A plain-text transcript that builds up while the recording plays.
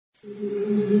This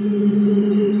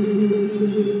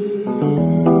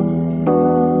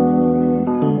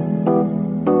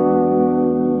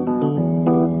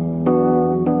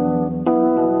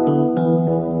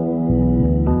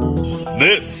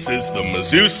is the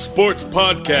Mizzou Sports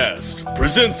Podcast,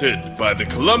 presented by the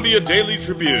Columbia Daily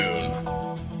Tribune.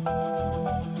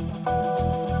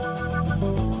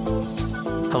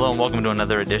 Hello and welcome to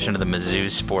another edition of the Mizzou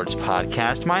Sports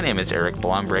Podcast. My name is Eric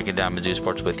Blum, breaking down Mizzou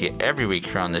sports with you every week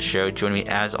here on the show. Joining me,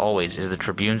 as always, is the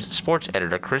Tribune's sports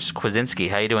editor, Chris Kwiecinski.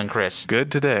 How you doing, Chris?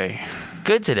 Good today.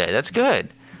 Good today. That's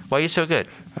good. Why are you so good?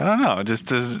 I don't know. Just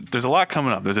there's a lot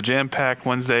coming up. There's a jam-packed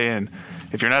Wednesday, and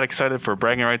if you're not excited for a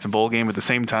Braggin Rights and bowl game at the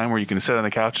same time where you can sit on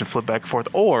the couch and flip back and forth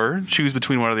or choose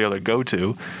between one or the other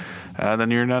go-to,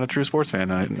 then you're not a true sports fan,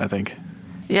 I think.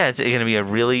 Yeah, it's going to be a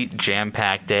really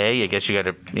jam-packed day. I guess you got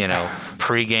to,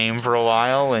 pregame for a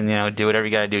while and, do whatever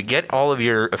you got to do. Get all of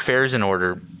your affairs in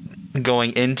order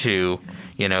going into,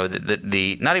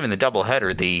 the not even the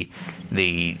doubleheader, the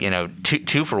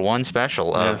 2-for-1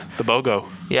 special of the BOGO.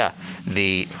 Yeah,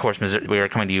 of course, Missouri, we are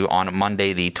coming to you on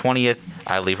Monday the 20th.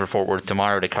 I leave for Fort Worth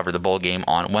tomorrow to cover the bowl game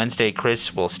on Wednesday.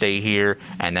 Chris will stay here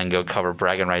and then go cover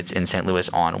Braggin Rights in St. Louis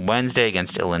on Wednesday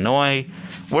against Illinois.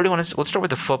 Where do you want to? Let's start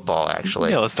with the football, actually.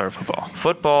 Yeah, let's start with football.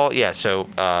 Football, yeah. So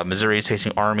Missouri is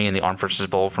facing Army in the Armed Forces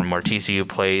Bowl from where TCU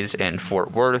plays in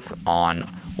Fort Worth on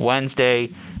Wednesday.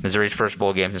 Missouri's first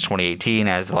bowl game since 2018,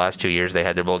 as the last 2 years they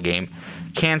had their bowl game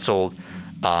canceled.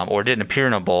 Or didn't appear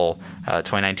in a bowl.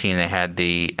 2019, they had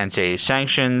the NCAA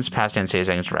sanctions, past NCAA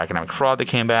sanctions for academic fraud that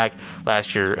came back.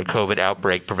 Last year, a COVID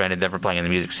outbreak prevented them from playing in the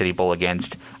Music City Bowl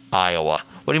against Iowa.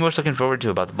 What are you most looking forward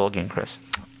to about the bowl game, Chris?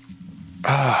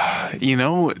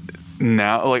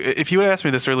 Now, like, if you had asked me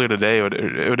this earlier today,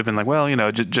 it would have been like,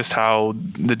 well, just how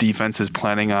the defense is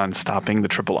planning on stopping the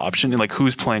triple option, and like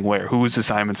who's playing where, whose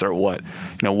assignments are what,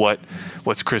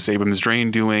 what's Chris Abrams-Drain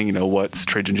doing, what's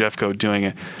Trajan Jeffcoat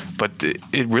doing, but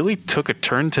it really took a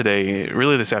turn today,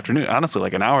 really this afternoon, honestly,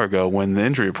 like an hour ago when the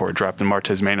injury report dropped and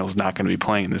Martez Manuel's not going to be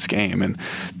playing this game, and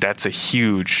that's a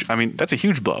huge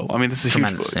blow. I mean, this is a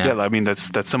huge blow. Yeah, I mean,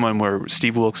 that's someone where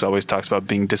Steve Wilkes always talks about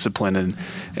being disciplined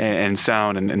and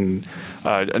sound and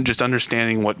just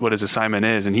understanding what his assignment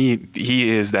is, and he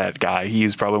is that guy. He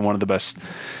is probably one of the best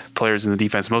players in the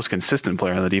defense, most consistent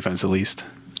player on the defense at least.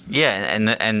 Yeah, and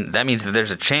that means that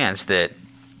there's a chance that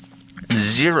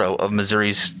 0 of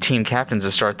Missouri's team captains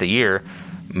to start the year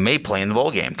may play in the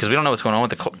bowl game because we don't know what's going on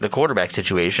with the quarterback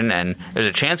situation, and there's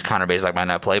a chance Connor Bazelak might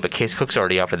not play, but Case Cook's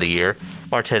already out for the year.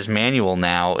 Martez Manuel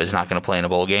now is not going to play in a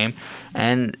bowl game,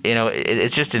 and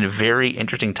it's just a very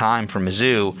interesting time for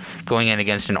Mizzou going in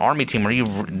against an Army team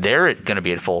where they're going to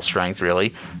be at full strength.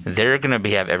 Really, they're going to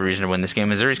have every reason to win this game.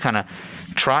 Missouri's kind of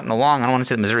trotting along. I don't want to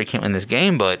say that Missouri can't win this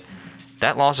game, but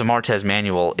that loss of Martez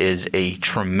Manuel is a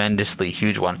tremendously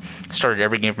huge one. Started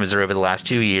every game for Missouri over the last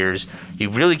 2 years. You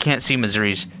really can't see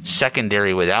Missouri's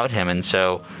secondary without him. And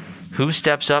so who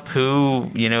steps up,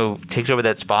 who, takes over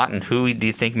that spot, and who do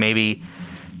you think maybe,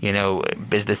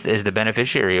 is the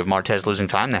beneficiary of Martez losing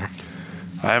time there?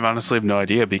 I honestly have no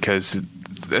idea because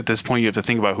at this point you have to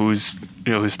think about who's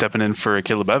stepping in for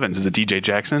Caleb Evans. Is it DJ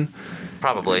Jackson?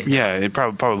 Probably. Yeah,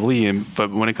 probably. But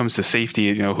when it comes to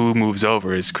safety, who moves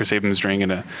over? Is Chris Abrams-Drain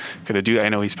gonna do? I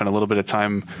know he spent a little bit of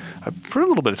time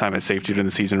at safety during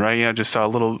the season, right? Just saw a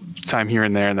little time here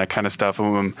and there and that kind of stuff.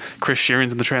 Chris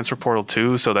Sheeran's in the transfer portal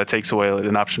too, so that takes away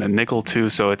an option at nickel too.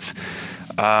 So it's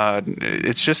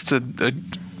just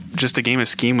a game of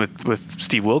scheme with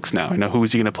Steve Wilkes now.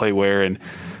 Who's he going to play where, and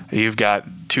you've got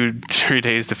 2-3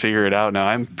 days to figure it out. Now,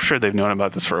 I'm sure they've known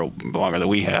about this for longer than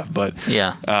we have, but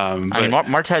yeah.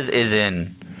 Martez is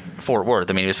in Fort Worth.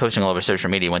 I mean, he was posting all over social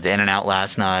media. He went to In-N-Out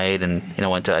last night, and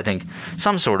went to, I think,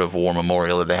 some sort of war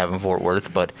memorial that they have in Fort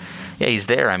Worth. But yeah, he's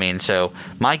there. I mean, so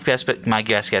my guess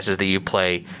is that you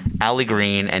play Allie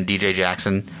Green and DJ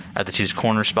Jackson at the 2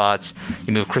 corner spots.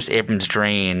 You move Chris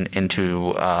Abrams-Drain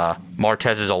into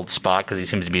Martez's old spot because he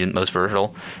seems to be the most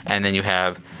versatile, and then you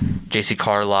have J.C.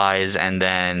 Carlisle, and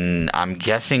then I'm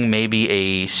guessing maybe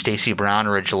a Stacy Brown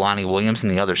or a Jelani Williams in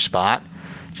the other spot.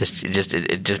 Just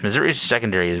Missouri's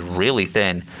secondary is really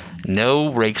thin.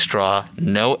 No Rakestraw,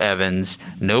 no Evans,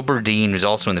 no Burdine, who's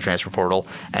also in the transfer portal,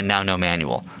 and now no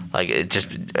Manuel.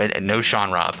 No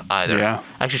Sean Robb either. Yeah.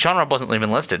 Actually, Sean Robb wasn't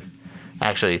even listed.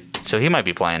 So he might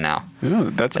be playing now.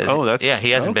 Yeah,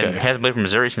 he hasn't played for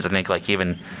Missouri since I think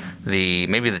even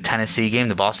maybe the Tennessee game,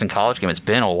 the Boston College game. It's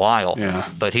been a while. Yeah.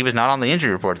 But he was not on the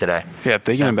injury report today. Yeah, if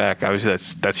they get him back,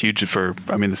 obviously that's huge for,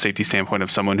 the safety standpoint of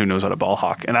someone who knows how to ball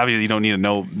hawk. And obviously you don't need to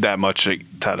know that much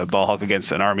how to ball hawk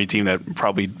against an Army team that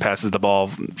probably passes the ball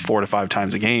 4 to 5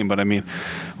 times a game. But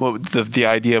the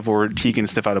idea of where he can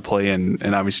sniff out a play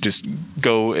and obviously just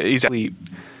go, he's actually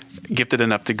gifted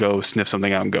enough to go sniff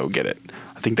something out and go get it.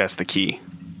 I think that's the key.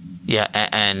 Yeah,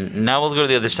 and now we'll go to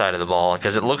the other side of the ball,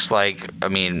 because it looks like,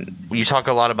 you talk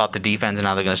a lot about the defense and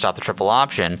how they're going to stop the triple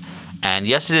option. And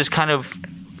yes, it is kind of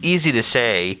easy to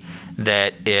say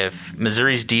that if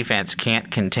Missouri's defense can't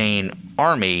contain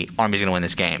Army's going to win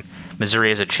this game. Missouri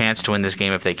has a chance to win this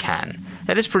game if they can.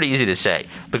 That is pretty easy to say.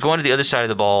 But going to the other side of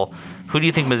the ball, who do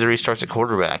you think Missouri starts at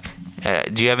quarterback?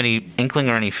 Do you have any inkling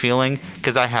or any feeling?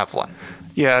 Because I have one.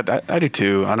 Yeah, I do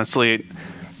too. Honestly,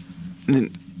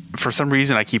 for some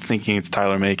reason, I keep thinking it's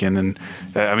Tyler Macon. And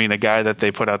a guy that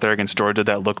they put out there against Georgia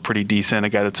that looked pretty decent, a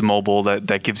guy that's mobile,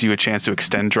 that gives you a chance to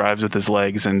extend drives with his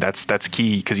legs. And that's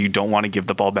key, because you don't want to give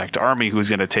the ball back to Army, who's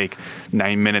going to take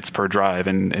 9 minutes per drive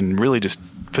and really just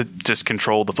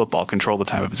control the football, control the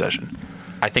time of possession.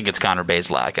 I think it's Connor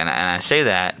Bazelak. And I say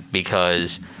that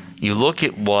because you look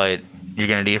at what you're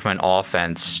going to need from an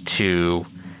offense to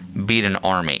beat an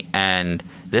Army. And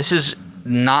this is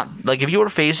not like if you were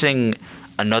facing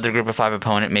another group of 5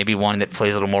 opponent, maybe one that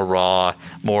plays a little more raw,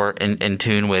 more in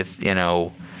tune with,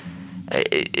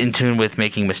 in tune with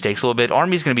making mistakes a little bit.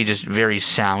 Army's going to be just very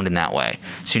sound in that way.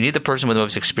 So you need the person with the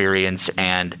most experience,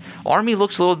 and Army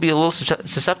looks a little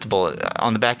susceptible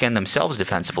on the back end themselves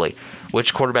defensively.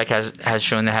 Which quarterback has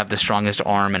shown to have the strongest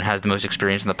arm and has the most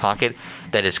experience in the pocket?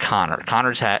 That is Connor.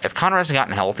 If Connor hasn't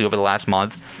gotten healthy over the last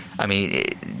month, we're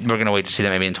going to wait to see that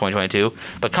maybe in 2022.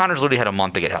 But Connor's literally had a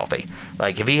month to get healthy.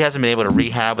 Like, if he hasn't been able to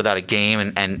rehab without a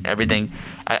game and everything,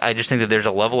 I just think that there's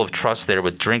a level of trust there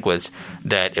with Drinkwitz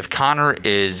that if Connor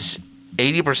is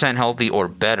 80% healthy or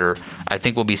better, I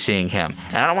think we'll be seeing him.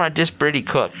 And I don't want to diss Brady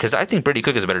Cook, because I think Brady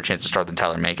Cook has a better chance to start than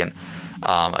Tyler Macon.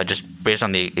 Just based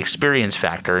on the experience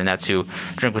factor, and that's who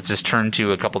Drinkwitz has turned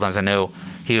to a couple times. I know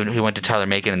he went to Tyler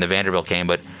Macon in the Vanderbilt game,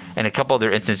 but in a couple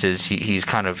other instances, he's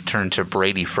kind of turned to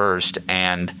Brady first.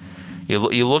 And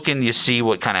you look and you see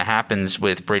what kind of happens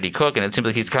with Brady Cook, and it seems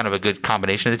like he's kind of a good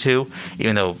combination of the two,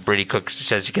 even though Brady Cook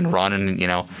says he can run and,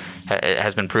 it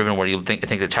has been proven where you think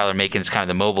that Tyler Macon is kind of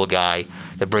the mobile guy,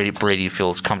 that Brady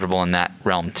feels comfortable in that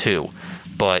realm too.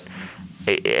 But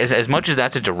as much as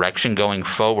that's a direction going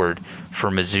forward for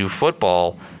Mizzou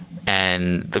football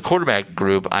and the quarterback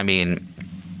group,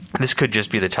 this could just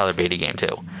be the Tyler Beatty game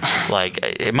too. Like,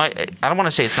 it might. I don't want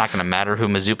to say it's not going to matter who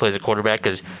Mizzou plays at quarterback,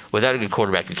 because without a good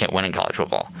quarterback, you can't win in college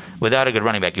football. Without a good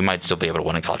running back, you might still be able to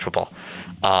win in college football.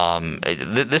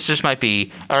 This just might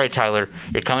be, all right, Tyler,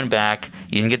 you're coming back.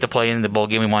 You didn't get to play in the bowl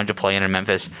game we wanted to play in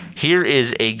Memphis. Here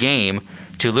is a game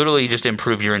to literally just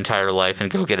improve your entire life and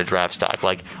go get a draft stock.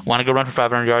 Like, want to go run for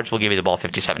 500 yards? We'll give you the ball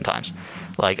 57 times.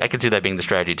 Like, I could see that being the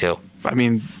strategy too.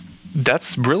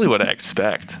 That's really what I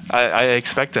expect. I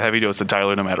expect a heavy dose of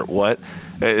Tyler no matter what,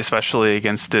 especially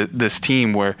against this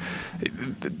team where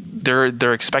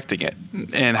they're expecting it.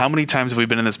 And how many times have we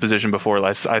been in this position before?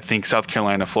 I think South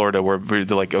Carolina, Florida, where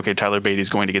they're like, okay, Tyler Beatty's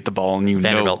going to get the ball, and you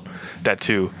know that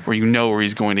too, where you know where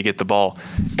he's going to get the ball,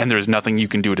 and there's nothing you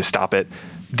can do to stop it.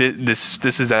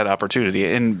 This is that opportunity.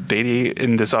 And Beatty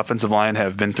and this offensive line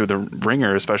have been through the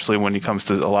ringer, especially when it comes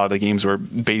to a lot of the games where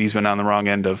Beatty's been on the wrong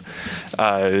end of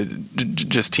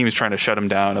just teams trying to shut him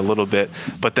down a little bit.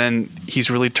 But then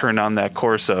he's really turned on that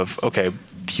course of, okay,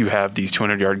 you have these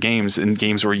 200-yard games and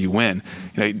games where you win.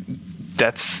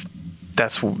 That's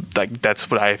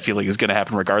what I feel like is going to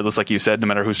happen regardless, like you said, no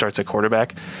matter who starts at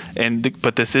quarterback.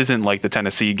 But this isn't like the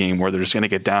Tennessee game where they're just going to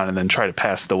get down and then try to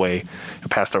pass their way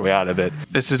out of it.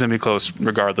 This is going to be close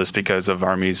regardless because of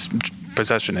Army's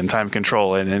possession and time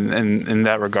control. And in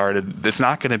that regard, it's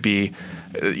not going to be,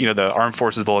 the Armed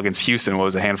Forces Bowl against Houston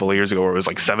was a handful of years ago where it was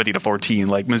like 70-14.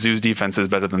 Like, Mizzou's defense is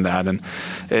better than that, and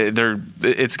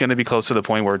it's going to be close to the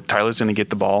point where Tyler's going to get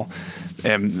the ball.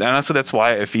 And honestly, that's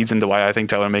why it feeds into why I think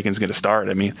Tyler Macon's going to start.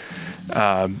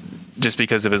 Just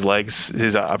because of his legs,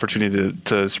 his opportunity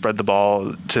to spread the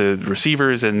ball to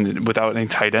receivers, and without any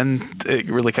tight end, it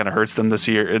really kind of hurts them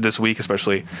this week,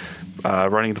 especially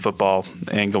running the football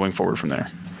and going forward from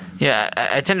there. Yeah,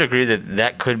 I tend to agree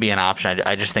that could be an option.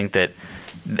 I just think that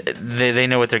they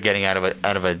know what they're getting out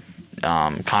of a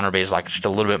Connor Bazelak just a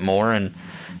little bit more. And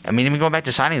even going back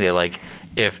to signing day, like,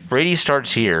 if Brady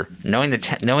starts here, knowing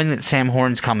that Sam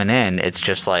Horn's coming in, it's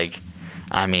just like,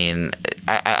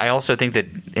 I also think that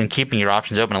in keeping your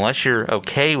options open, unless you're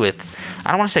okay with, I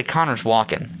don't want to say Connor's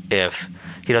walking if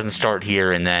he doesn't start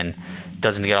here and then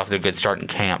doesn't get off to a good start in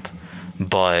camp.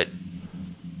 But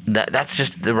that's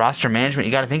just the roster management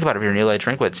you got to think about if you're Eli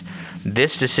Drinkwitz.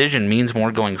 This decision means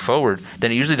more going forward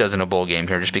than it usually does in a bowl game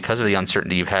here, just because of the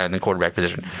uncertainty you've had in the quarterback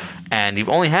position. And you've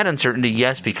only had uncertainty,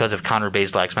 yes, because of Connor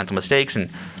Bazelak's mental mistakes, and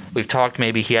we've talked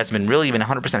maybe he hasn't been really even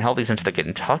 100% healthy since the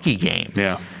Kentucky game.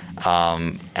 Yeah.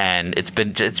 And it's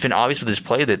been obvious with his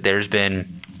play that there's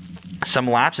been some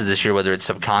lapses this year, whether it's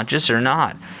subconscious or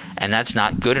not, and that's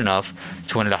not good enough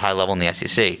to win at a high level in the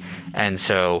SEC. And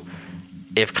so,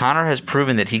 if Connor has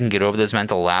proven that he can get over those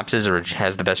mental lapses or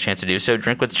has the best chance to do so,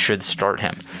 Drinkwitz should start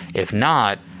him. If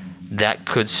not, that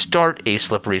could start a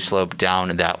slippery slope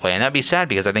down that way. And that'd be sad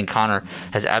because I think Connor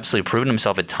has absolutely proven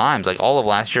himself at times. Like all of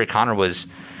last year, Connor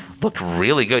looked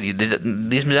really good.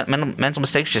 These mental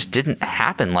mistakes just didn't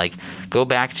happen. Like, go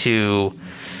back to,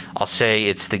 I'll say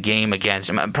it's the game against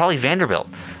probably Vanderbilt.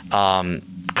 Connor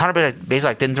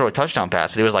Bazelak didn't throw a touchdown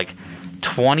pass, but it was like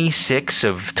 26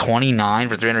 of 29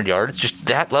 for 300 yards. Just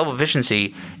that level of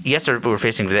efficiency. Yes, we were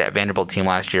facing that Vanderbilt team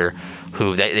last year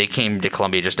who they came to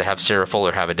Columbia just to have Sarah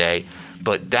Fuller have a day.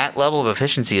 But that level of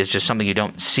efficiency is just something you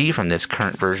don't see from this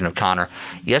current version of Connor.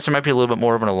 Yes, there might be a little bit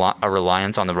more of a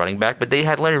reliance on the running back, but they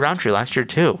had Larry Roundtree last year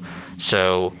too.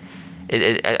 So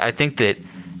I think that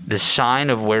the sign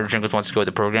of where Drinkwitz wants to go with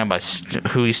the program by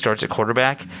who he starts at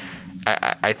quarterback,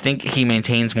 I think he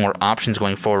maintains more options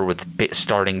going forward with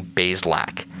starting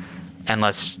Bazelak.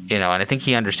 Unless, and I think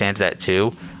he understands that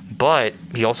too. But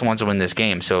he also wants to win this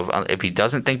game. So if he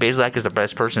doesn't think Bazelak is the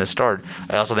best person to start,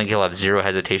 I also think he'll have zero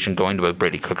hesitation going to a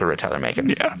Brady Cook or a Tyler Macon.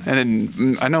 Yeah, and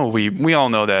then I know we all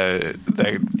know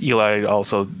that Eli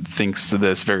also thinks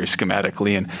this very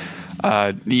schematically. And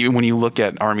when you look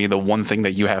at Army, the one thing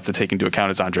that you have to take into account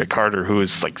is Andre Carter, who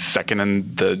is like second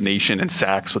in the nation in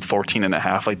sacks with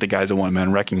 14.5. Like, the guy's a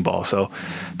one-man wrecking ball. So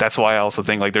that's why I also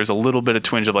think like there's a little bit of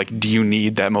twinge of like, do you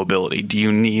need that mobility? Do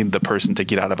you need the person to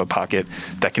get out of a pocket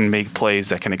that can make plays,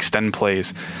 that can extend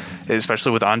plays,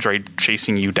 especially with Andre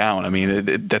chasing you down? I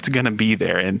mean, that's going to be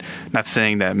there. And not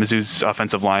saying that Mizzou's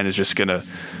offensive line is just going to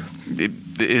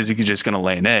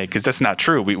lay an egg, because that's not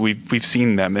true. We've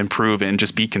seen them improve and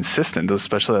just be consistent,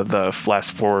 especially the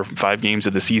last 4 or 5 games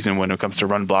of the season when it comes to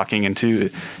run blocking and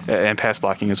pass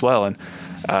blocking as well.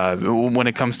 And when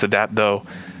it comes to that, though,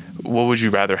 what would you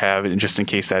rather have just in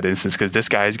case that instance? Because this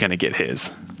guy is going to get his.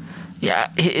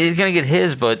 Yeah, he's going to get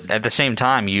his, but at the same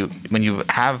time, when you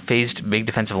have faced big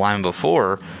defensive linemen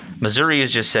before, Missouri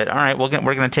has just said, all right, we're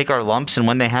going to take our lumps, and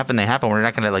when they happen, they happen. We're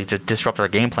not going to just disrupt our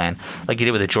game plan like you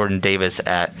did with Jordan Davis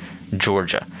at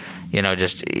Georgia.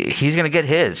 He's going to get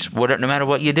his, no matter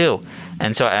what you do.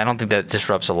 And so I don't think that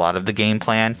disrupts a lot of the game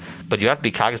plan, but you have to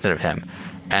be cognizant of him.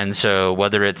 And so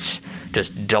whether it's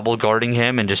just double guarding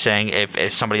him and just saying,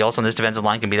 if somebody else on this defensive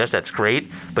line can beat us, that's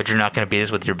great, but you're not going to beat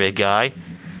us with your big guy.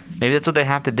 Maybe that's what they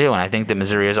have to do. And I think that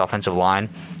Missouri's offensive line,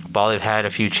 while they've had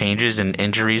a few changes and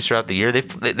injuries throughout the year,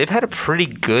 they've had a pretty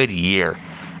good year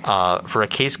for a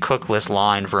Case Cook-less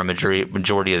line for a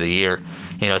majority of the year.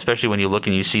 Especially when you look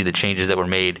and you see the changes that were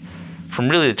made from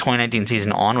really the 2019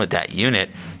 season on with that unit.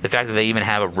 The fact that they even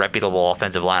have a reputable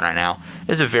offensive line right now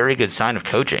is a very good sign of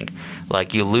coaching.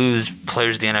 Like, you lose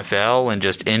players to the NFL and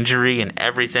just injury and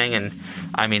everything, and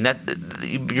I mean that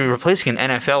you're replacing an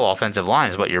NFL offensive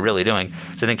line is what you're really doing.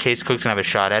 So I think Case Cook's gonna have a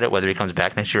shot at it, whether he comes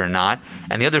back next year or not.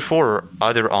 And the other 4 are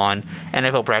either on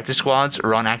NFL practice squads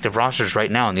or on active rosters right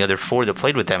now, and the other 4 that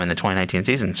played with them in the 2019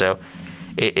 season. So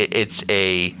it's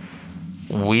a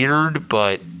weird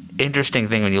but interesting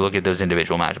thing when you look at those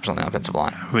individual matchups on the offensive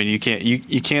line. I mean, you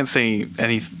can't say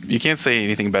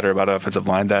anything better about an offensive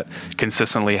line that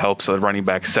consistently helps a running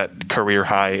back set career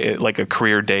high, like a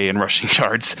career day in rushing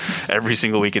yards every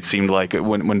single week. It seemed like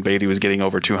when Beatty was getting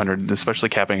over 200, especially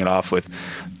capping it off with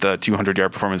the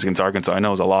 200-yard performance against Arkansas. I know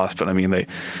it was a loss, but I mean, they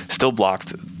still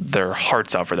blocked their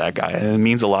hearts out for that guy, and it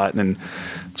means a lot, and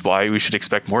that's why we should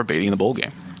expect more Beatty in the bowl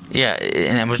game. Yeah,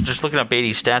 and I was just looking up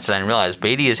Beatty's stats, and I didn't realize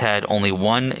Beatty has had only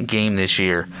one game this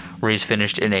year where he's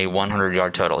finished in a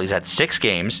 100-yard total. He's had 6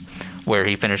 games where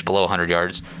he finished below 100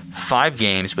 yards, 5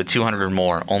 games with 200 or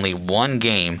more, only 1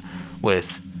 game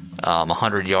with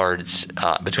 100 yards,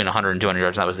 between 100 and 200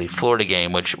 yards, and that was the Florida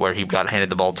game, where he got handed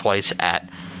the ball twice in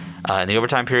the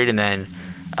overtime period, and then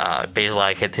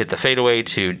Bazelak hit the fadeaway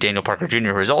to Daniel Parker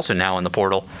Jr., who is also now in the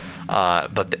portal,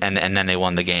 and then they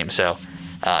won the game. So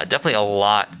definitely a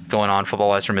lot going on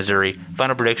football-wise for Missouri.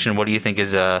 Final prediction, what do you think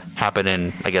is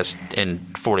happening, I guess, in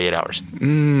 48 hours?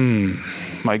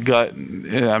 My gut,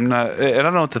 I don't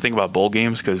know what to think about bowl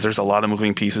games because there's a lot of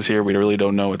moving pieces here. We really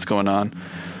don't know what's going on.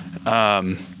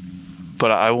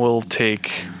 But I will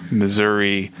take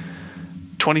Missouri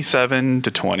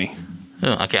 27-20.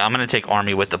 Okay, I'm going to take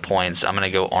Army with the points. I'm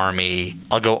going to go Army.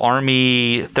 I'll go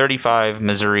Army 35,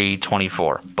 Missouri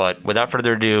 24. But without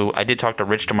further ado, I did talk to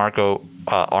Rich DeMarco,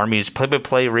 Army's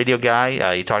play-by-play radio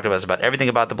guy. He talked to us about everything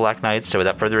about the Black Knights. So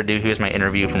without further ado, here's my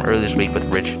interview from earlier this week with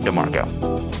Rich DeMarco.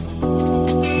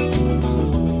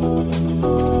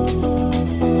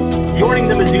 Joining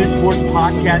the Mizzou Sports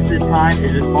Podcast this time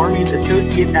is Army's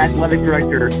Associate Athletic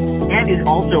Director and is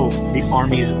also the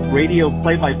Army's radio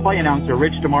play-by-play announcer,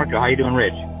 Rich DeMarco. How you doing,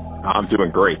 Rich? I'm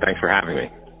doing great. Thanks for having me.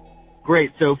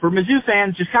 Great. So for Mizzou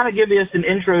fans, just kind of give us an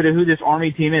intro to who this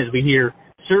Army team is. We hear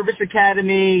Service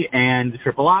Academy and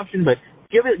Triple Option, but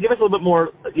give us a little bit more,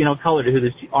 color to who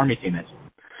this Army team is.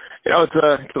 It's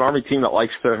an Army team that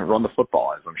likes to run the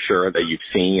football, as I'm sure that you've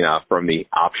seen from the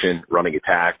option running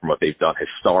attack, from what they've done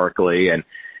historically. And,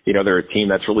 they're a team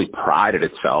that's really prided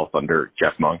itself under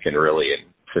Jeff Monken, really, and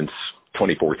since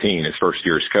 2014, his first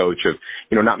year as coach, of,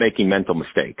 not making mental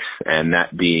mistakes, and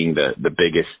that being the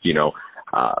biggest,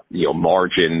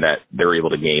 margin that they're able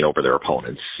to gain over their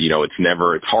opponents.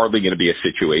 It's hardly going to be a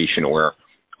situation where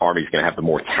Army's going to have the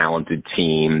more talented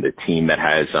team, the team that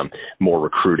has more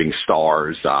recruiting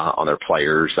stars on their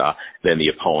players than the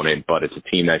opponent. But it's a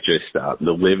team that just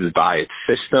lives by its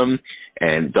system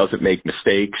and doesn't make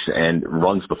mistakes and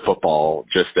runs the football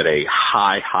just at a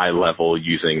high level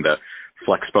using the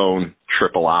flexbone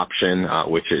triple option,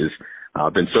 which has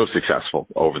been so successful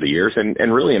over the years,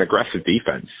 and really an aggressive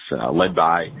defense led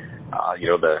by,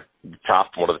 one of the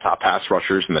top pass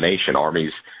rushers in the nation,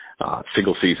 Army's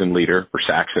single season leader for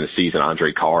sacks in a season,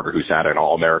 Madeline Carter, who's had an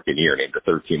All-American year, named a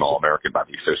third-team All-American by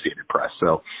the Associated Press.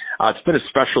 So it's been a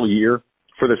special year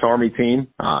for this Army team.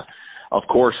 Of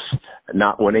course,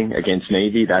 not winning against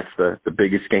Navy, that's the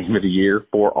biggest game of the year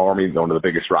for Army, one of the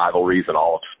biggest rivalries in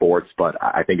all of sports. But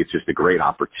I think it's just a great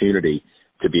opportunity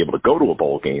to be able to go to a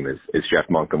bowl game, as Jeff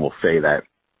Monken will say that,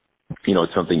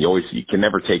 it's something you can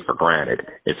never take for granted.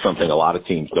 It's something a lot of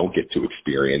teams don't get to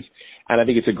experience. And I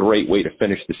think it's a great way to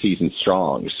finish the season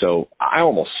strong. So I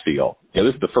almost feel,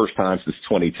 this is the first time since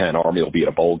 2010 Army will be at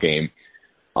a bowl game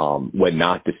when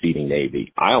not defeating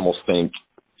Navy. I almost think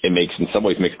in some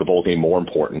ways makes the bowl game more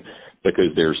important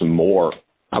because there's more,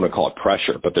 I'm going to call it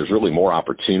pressure, but there's really more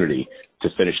opportunity to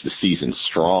finish the season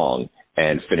strong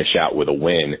and finish out with a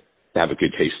win to have a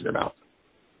good taste in their mouth.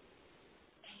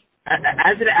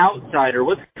 As an outsider,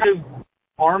 what's kind of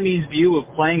Army's view of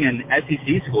playing an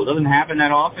SEC school? It doesn't happen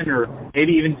that often, or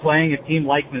maybe even playing a team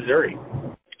like Missouri.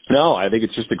 No, I think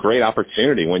it's just a great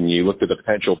opportunity when you look at the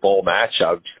potential bowl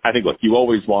matchup. I think, look, you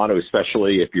always want to,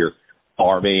 especially if you're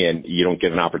Army and you don't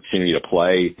get an opportunity to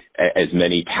play as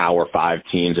many Power 5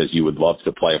 teams as you would love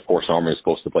to play. Of course, Army is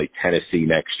supposed to play Tennessee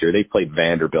next year. They played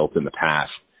Vanderbilt in the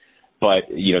past. But,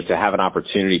 to have an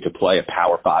opportunity to play a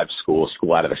Power 5 school, a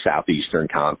school out of the Southeastern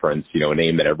Conference, a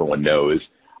name that everyone knows,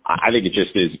 I think it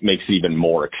just makes it even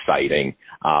more exciting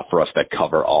for us that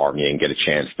cover Army and get a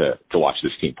chance to watch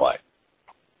this team play.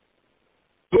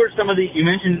 Who are some of you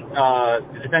mentioned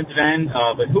the defensive end,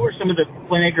 but who are some of the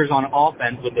playmakers on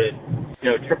offense with the,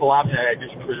 triple option? I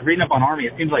just was reading up on Army.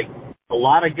 It seems like a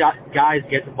lot of guys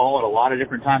get the ball at a lot of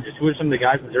different times. Just who are some of the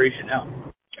guys Missouri should know?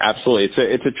 Absolutely.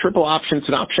 It's a triple option. It's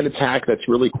an option attack that's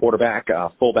really quarterback,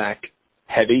 fullback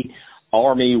heavy.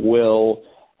 Army will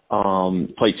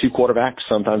play 2 quarterbacks.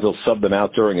 Sometimes they'll sub them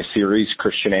out during a series.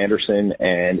 Christian Anderson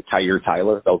and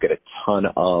Tyler. They'll get a ton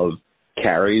of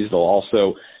carries. They'll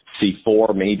also see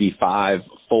 4, maybe 5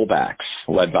 fullbacks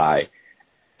led by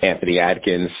Anthony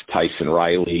Adkins, Tyson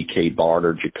Riley, Cade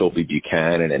Barner, Jacoby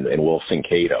Buchanan, and Wilson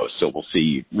Cato. So we'll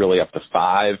see really up to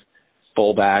 5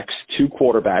 fullbacks, 2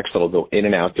 quarterbacks that'll go in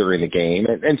and out during the game,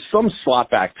 and some slot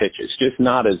back pitches, just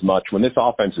not as much. When this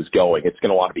offense is going, it's going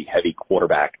to want to be heavy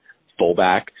quarterback,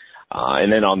 fullback. And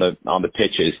then on the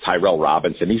pitches, Tyrell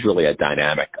Robinson, he's really a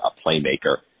dynamic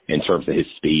playmaker in terms of his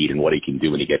speed and what he can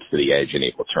do when he gets to the edge and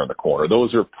able to turn the corner.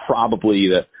 Those are probably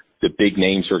the big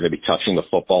names who are going to be touching the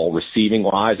football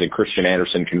receiving-wise, and Christian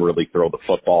Anderson can really throw the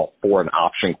football for an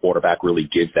option quarterback, really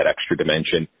gives that extra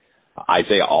dimension.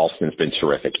 Isaiah Alston's been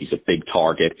terrific. He's a big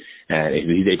target, and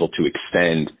he's able to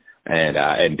extend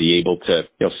and be able to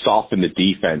soften the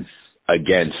defense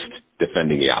against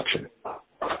defending the option.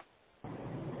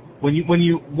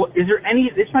 Is there any?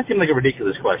 This might seem like a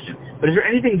ridiculous question, but is there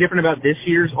anything different about this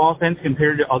year's offense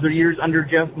compared to other years under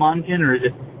Jeff Monken, or is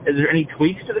there any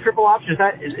tweaks to the triple option?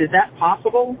 Is that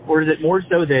possible, or is it more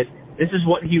so that this is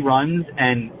what he runs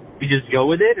and we just go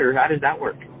with it, or how does that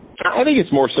work? I think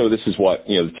it's more so this is what,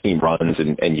 the team runs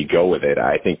and you go with it.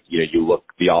 I think, you look,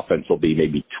 the offense will be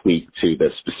maybe tweaked to the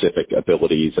specific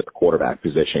abilities at the quarterback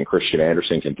position. Christian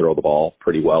Anderson can throw the ball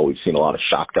pretty well. We've seen a lot of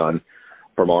shotgun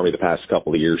from Army the past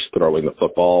couple of years throwing the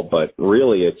football, but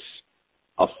really it's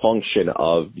a function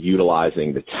of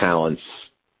utilizing the talents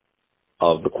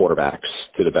of the quarterbacks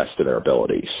to the best of their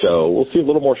ability. So we'll see a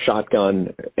little more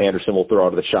shotgun. Anderson will throw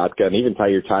out of the shotgun. Even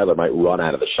Tyler might run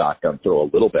out of the shotgun, throw a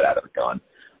little bit out of the gun.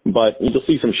 But you'll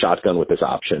see some shotgun with this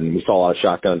option. We saw a lot of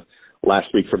shotgun last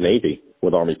week from Navy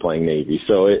with Army playing Navy.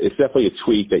 So it's definitely a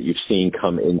tweak that you've seen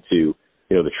come into,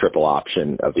 the triple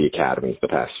option of the academies the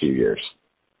past few years.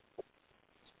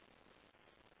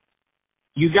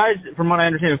 You guys, from what I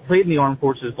understand, have played in the Armed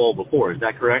Forces Bowl before. Is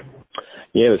that correct?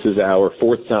 Yeah, this is our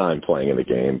fourth time playing in the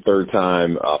game, third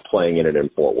time playing in it in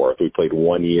Fort Worth. We played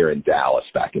 1 year in Dallas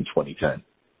back in 2010.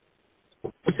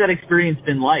 What's that experience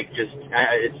been like?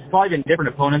 It's probably been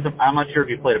different opponents. I'm not sure if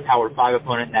you played a Power 5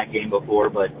 opponent in that game before,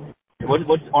 but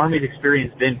what's Army's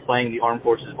experience been playing the Armed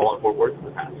Forces Bowl in Fort Worth in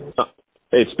the past?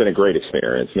 It's been a great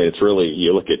experience. I mean, it's really,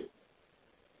 you look at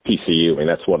PCU, I mean,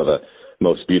 that's one of the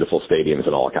most beautiful stadiums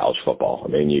in all of college football. I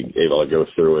mean, you're able to go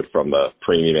through it from the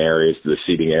premium areas to the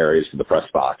seating areas to the press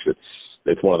box.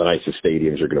 It's one of the nicest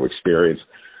stadiums you're going to experience.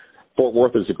 Fort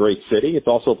Worth is a great city. It's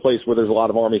also a place where there's a lot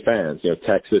of Army fans.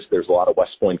 Texas, there's a lot of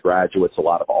West Point graduates, a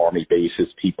lot of Army bases,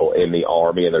 people in the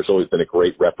Army, and there's always been a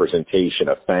great representation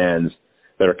of fans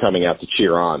that are coming out to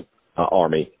cheer on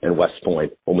Army and West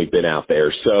Point when we've been out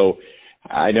there. So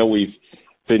I know we've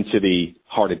been to the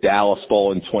Heart of Dallas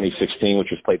Bowl in 2016, which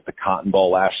was played at the Cotton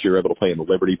Bowl last year, able to play in the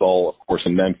Liberty Bowl, of course,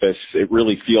 in Memphis. It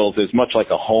really feels as much like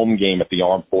a home game at the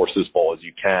Armed Forces Bowl as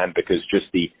you can, because just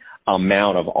the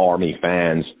amount of Army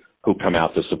fans who come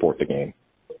out to support the game.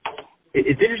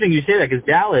 It's interesting you say that, because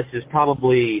Dallas is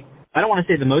probably, I don't want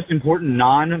to say the most important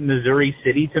non-Missouri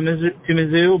city to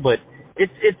Mizzou, but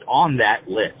it's on that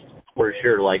list for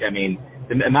sure.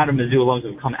 The amount of Mizzou alums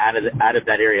have come out of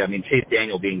that area. I mean, Chase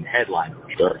Daniel being the headline, of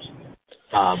course.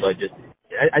 But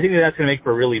I think that's going to make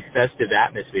for a really festive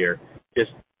atmosphere.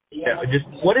 Just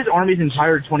what has Army's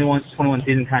entire 21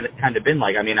 season kind of been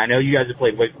like? I mean, I know you guys have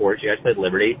played Wake Forest, you guys played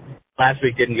Liberty. Last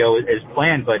week didn't go as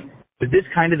planned, but was this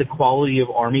kind of the quality of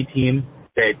Army team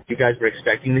that you guys were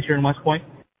expecting this year in West Point?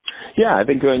 Yeah, I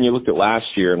think when you looked at last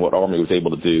year and what Army was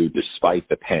able to do despite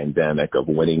the pandemic of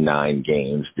winning 9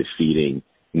 games, defeating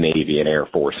Navy and Air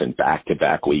Force in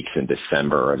back-to-back weeks in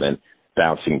December, and then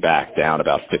bouncing back down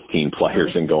about 15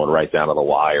 players and going right down to the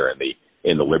wire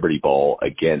in the Liberty Bowl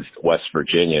against West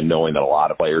Virginia, knowing that a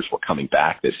lot of players were coming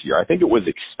back this year. I think it was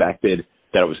expected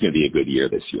that it was going to be a good year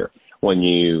this year. When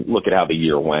you look at how the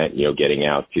year went, getting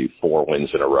out to 4 wins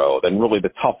in a row, then really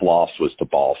the tough loss was to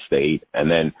Ball State, and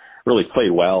then really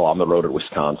played well on the road at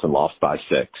Wisconsin, lost by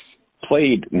 6.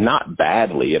 Played not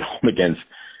badly at home against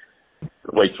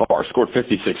Wake Forest, scored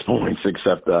 56 points,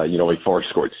 except, Wake Forest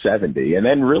scored 70, and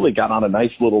then really got on a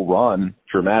nice little run,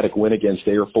 dramatic win against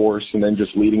Air Force, and then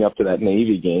just leading up to that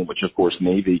Navy game, which, of course,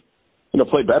 Navy,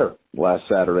 played better last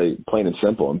Saturday, plain and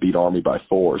simple, and beat Army by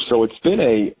 4. So it's been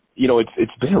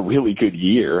it's been a really good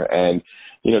year, and,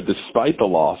 despite the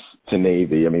loss to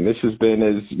Navy, I mean, this has been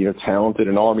as, talented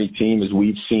an Army team as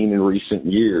we've seen in recent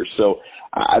years. So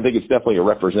I think it's definitely a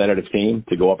representative team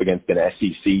to go up against an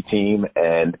SEC team,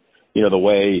 and, the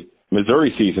way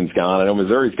Missouri season's gone, I know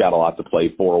Missouri's got a lot to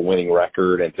play for, a winning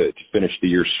record, and to finish the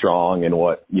year strong and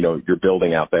what, you're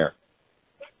building out there.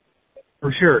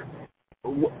 For sure.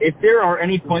 If there are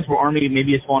any points where Army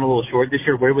maybe has fallen a little short this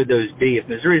year, where would those be? If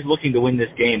Missouri's looking to win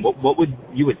this game, what would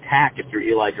you attack if you're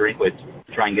Eli Drinkwitz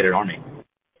to try and get at Army?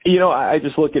 I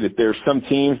just look at it. There's some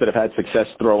teams that have had success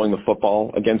throwing the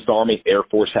football against Army. Air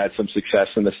Force had some success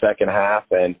in the second half,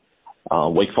 and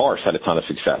Wake Forest had a ton of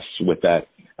success with that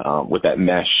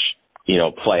mesh,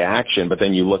 play action. But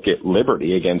then you look at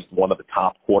Liberty against one of the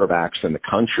top quarterbacks in the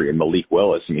country, and Malik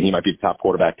Willis. I mean, he might be the top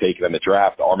quarterback taken in the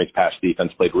draft. Army's pass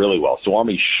defense played really well. So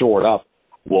Army shored up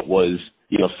what was,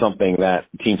 something that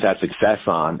teams had success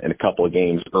on in a couple of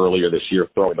games earlier this year,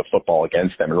 throwing the football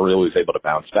against them, and really was able to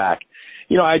bounce back.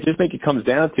 I just think it comes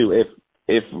down to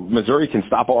if Missouri can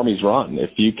stop Army's run,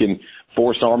 if you can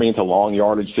force Army into long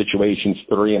yardage situations,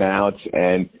 3 and outs,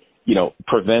 and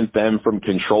prevent them from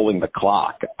controlling the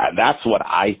clock. That's what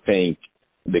I think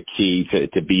the key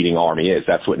to beating Army is.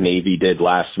 That's what Navy did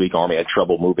last week. Army had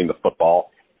trouble moving the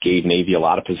football, gave Navy a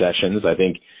lot of possessions. I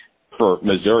think for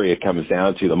Missouri, it comes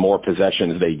down to the more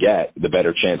possessions they get, the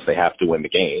better chance they have to win the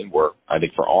game, where I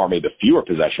think for Army, the fewer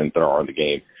possessions there are in the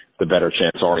game, the better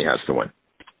chance Army has to win.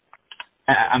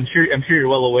 I'm sure you're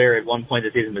well aware at one point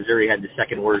this season Missouri had the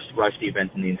second worst rush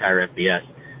defense in the entire FBS.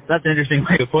 So that's an interesting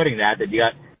way of putting that you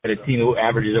got a team who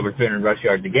averages over 300 rush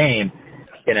yards a game,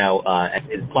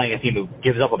 is playing a team who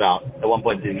gives up at one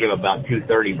point they give up about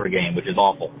 230 per game, which is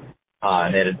awful.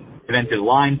 And they had a defensive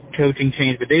line coaching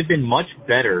change, but they've been much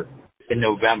better in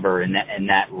November in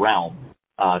that realm.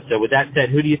 So with that said,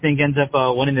 who do you think ends up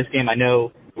winning this game? I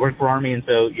know you work for Army, and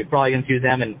so you're probably going to choose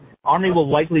them. And Army will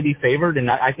likely be favored,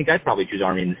 and I think I'd probably choose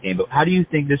Army in this game. But how do you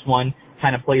think this one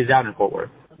kind of plays out in Fort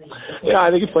Worth? Yeah, I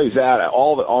think it plays out.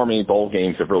 All the Army bowl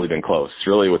games have really been close,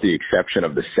 really with the exception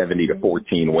of the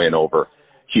 70-14 win over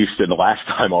Houston the last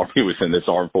time Army was in this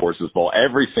Armed Forces Bowl.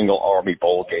 Every single Army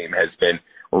bowl game has been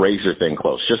razor-thin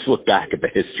close. Just look back at the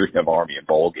history of Army and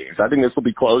bowl games. I think this will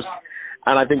be close,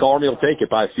 and I think Army will take it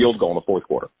by a field goal in the fourth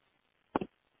quarter.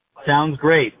 Sounds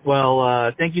great.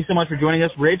 Well, thank you so much for joining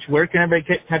us. Rich, where can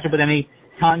everybody catch up with any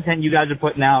content you guys are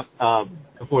putting out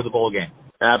before the bowl game?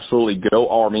 Absolutely.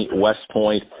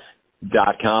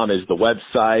 GoArmyWestPoint.com is the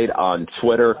website. On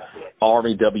Twitter,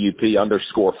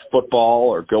 ArmyWP_football,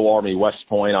 or Go Army West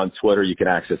Point on Twitter. You can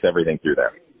access everything through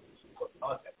there.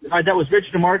 All right, that was Rich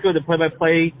DeMarco, the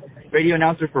play-by-play radio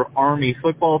announcer for Army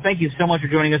football. Thank you so much for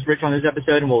joining us, Rich, on this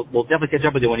episode, and we'll definitely catch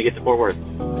up with you when you get to Fort Worth.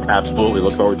 Absolutely.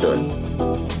 Look forward to it.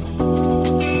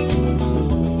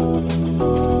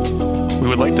 We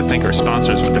would like to thank our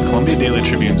sponsors with the Columbia Daily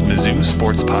Tribune's Mizzou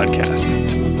Sports Podcast.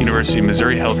 University of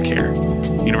Missouri Healthcare.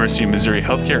 University of Missouri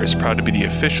Healthcare is proud to be the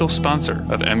official sponsor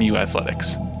of MU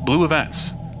Athletics. Blue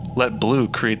Events. Let Blue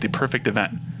create the perfect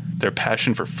event. Their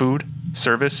passion for food,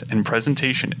 service, and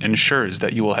presentation ensures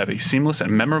that you will have a seamless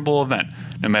and memorable event,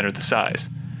 no matter the size.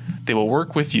 They will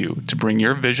work with you to bring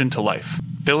your vision to life.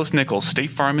 Phyllis Nichols State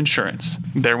Farm Insurance.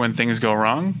 There when things go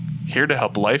wrong, here to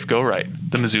help life go right.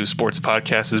 The Mizzou Sports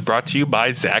Podcast is brought to you by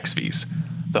Zaxby's,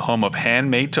 the home of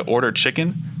handmade-to-order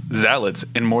chicken, salads,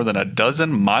 and more than a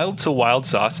dozen mild-to-wild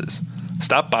sauces.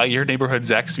 Stop by your neighborhood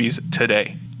Zaxby's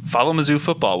today. Follow Mizzou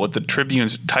football with the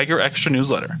Tribune's Tiger Extra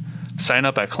newsletter. Sign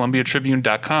up at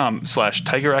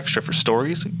columbiatribune.com/Tiger Extra for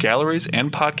stories, galleries,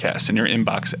 and podcasts in your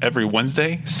inbox every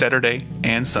Wednesday, Saturday,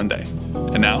 and Sunday.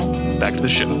 And now, back to the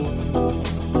show.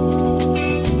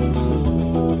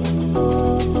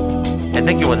 And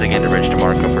thank you once again to Rich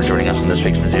DeMarco for joining us on this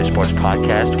week's Mizzou Sports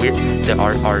Podcast.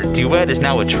 Our duet is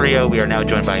now a trio. We are now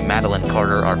joined by Madeline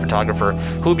Carter, our photographer,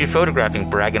 who will be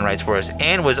photographing Braggin Rights for us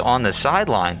and was on the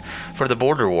sideline for the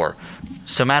border war.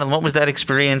 So, Madeline, what was that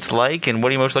experience like, and what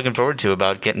are you most looking forward to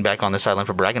about getting back on the sideline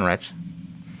for Braggin Rights?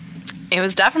 It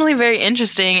was definitely very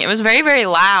interesting. It was very, very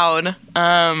loud.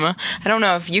 I don't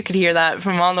know if you could hear that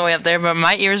from all the way up there, but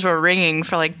my ears were ringing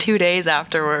for like 2 days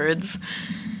afterwards.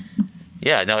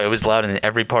 Yeah, no, it was loud in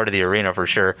every part of the arena for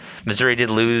sure. Missouri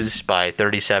did lose by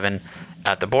 37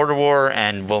 at the border war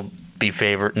and will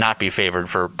not be favored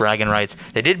for Braggin Rights.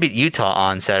 They did beat Utah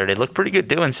on Saturday. Looked pretty good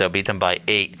doing so. Beat them by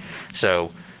 8.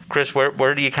 So, Chris,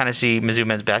 where do you kind of see Mizzou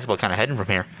men's basketball kind of heading from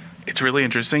here? It's really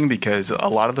interesting because a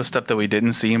lot of the stuff that we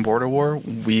didn't see in border war,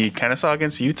 we kind of saw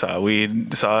against Utah. We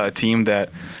saw a team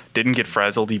that didn't get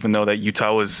frazzled, even though that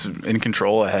Utah was in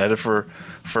control ahead for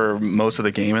most of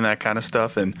the game and that kind of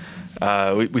stuff. And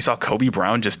we saw Kobe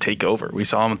Brown just take over. We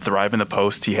saw him thrive in the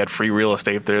post. He had free real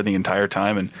estate there the entire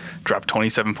time and dropped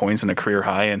 27 points in a career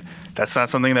high. And that's not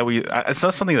something that it's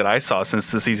not something that I saw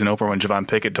since the season opener when Javon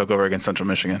Pickett took over against Central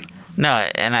Michigan. No,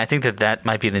 and I think that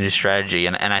might be the new strategy.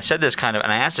 And I said this and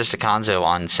I asked this to Konzo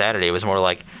on Saturday. It was more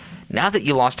like, now that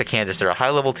you lost to Kansas, they're a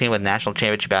high-level team with national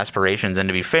championship aspirations. And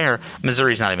to be fair,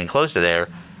 Missouri's not even close to there.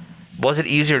 Was it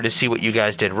easier to see what you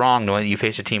guys did wrong knowing that you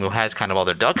faced a team who has kind of all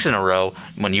their ducks in a row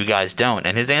when you guys don't?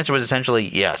 And his answer was essentially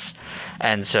yes.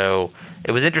 And so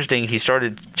it was interesting. He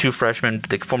started 2 freshmen,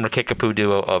 the former Kickapoo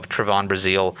duo of Trevon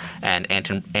Brazile and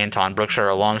Anton Brookshire,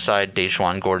 alongside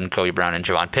Deshaun Gordon, Kobe Brown, and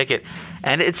Javon Pickett.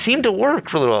 And it seemed to work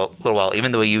for a little while,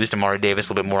 even though he used Amari Davis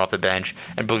a little bit more off the bench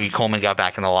and Boogie Coleman got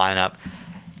back in the lineup.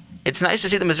 It's nice to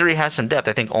see that Missouri has some depth.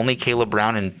 I think only Caleb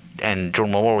Brown and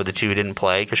Jordan Wilmore were the two who didn't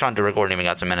play. Kashawn Durant even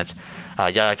got some minutes.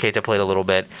 Yaya Keita played a little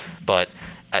bit. But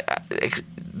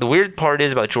the weird part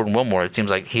is about Jordan Wilmore, it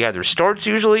seems like he either starts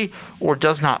usually or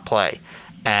does not play.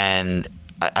 And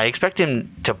I expect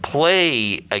him to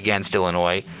play against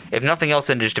Illinois. If nothing else,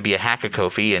 then just to be a hack of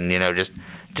Kofi and, just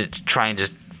to try and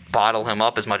just bottle him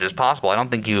up as much as possible. I don't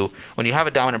think when you have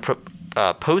a dominant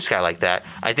post guy like that,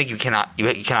 I think you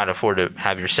cannot afford to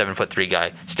have your 7'3"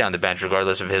 guy stay on the bench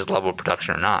regardless of his level of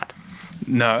production or not.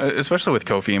 No, especially with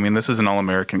Kofi. I mean, this is an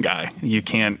All-American guy. You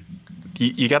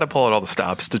got to pull out all the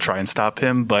stops to try and stop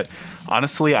him, but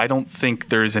honestly, I don't think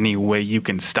there's any way you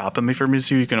can stop him if you're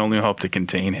Mizzou. You can only hope to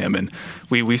contain him. And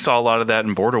we saw a lot of that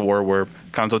in Border War, where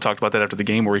Konzo talked about that after the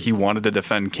game, where he wanted to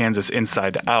defend Kansas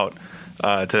inside to out.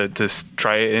 To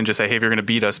try and just say, hey, if you're going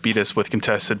to beat us with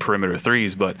contested perimeter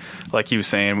threes. But like he was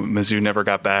saying, Mizzou never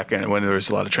got back, and when there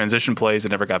was a lot of transition plays, it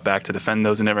never got back to defend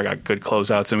those and never got good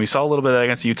closeouts. And we saw a little bit of that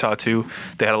against Utah too.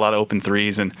 They had a lot of open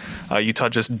threes, and Utah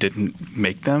just didn't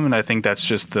make them. And I think that's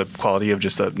just the quality of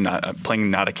just playing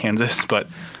not a Kansas. But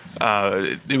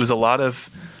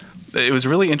it was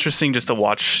really interesting just to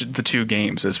watch the two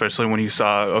games, especially when you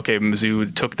saw, okay,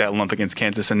 Mizzou took that lump against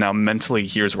Kansas, and now mentally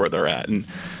here's where they're at. And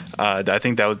I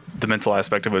think that was the mental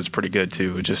aspect of it was pretty good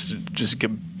too. Just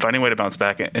finding a way to bounce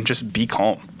back and just be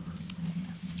calm.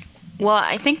 Well,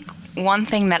 I think one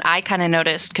thing that I kind of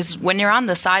noticed, because when you're on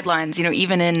the sidelines,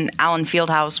 even in Allen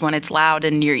Fieldhouse, when it's loud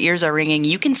and your ears are ringing,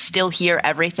 you can still hear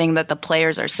everything that the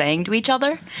players are saying to each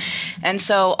other. And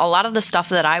so a lot of the stuff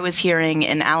that I was hearing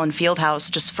in Allen Fieldhouse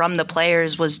just from the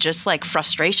players was just like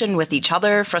frustration with each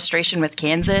other, frustration with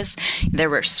Kansas. There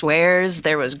were swears,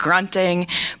 there was grunting.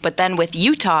 But then with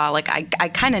Utah, like I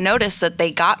kind of noticed that they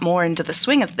got more into the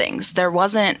swing of things. There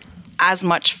wasn't as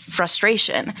much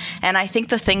frustration. And I think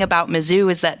the thing about Mizzou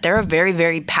is that they're a very,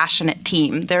 very passionate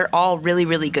team. They're all really,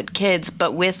 really good kids,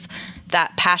 but with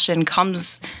that passion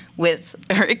comes with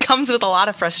a lot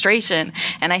of frustration.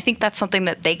 And I think that's something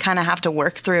that they kind of have to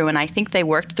work through. And I think they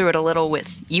worked through it a little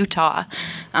with Utah.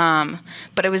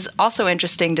 But it was also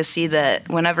interesting to see that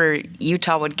whenever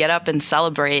Utah would get up and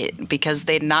celebrate because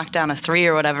they'd knocked down a three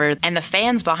or whatever, and the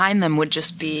fans behind them would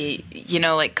just be,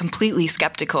 like completely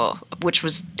skeptical, which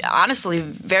was honestly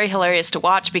very hilarious to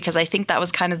watch, because I think that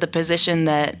was kind of the position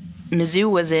that Mizzou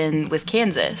was in with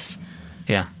Kansas.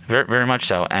 Yeah, very, very much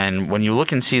so. And when you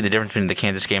look and see the difference between the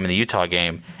Kansas game and the Utah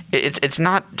game, it's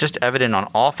not just evident on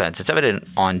offense; it's evident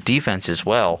on defense as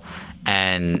well.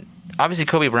 And obviously,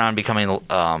 Kobe Brown becoming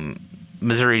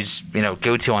Missouri's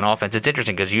go-to on offense. It's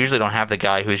interesting because you usually don't have the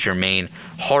guy who's your main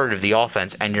heart of the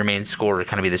offense and your main scorer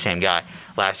kind of be the same guy.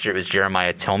 Last year it was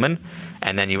Jeremiah Tillman,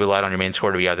 and then you relied on your main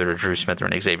scorer to be either Drew Smith or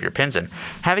an Xavier Pinson.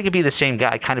 Having it be the same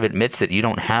guy kind of admits that you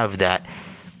don't have that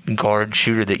guard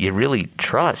shooter that you really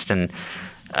trust. And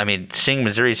I mean, seeing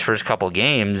Missouri's first couple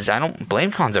games, I don't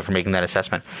blame Konzo for making that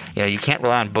assessment. You can't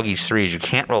rely on Boogie's threes. You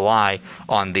can't rely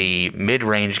on the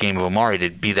mid-range game of Amari to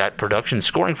be that production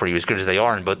scoring for you, as good as they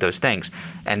are in both those things.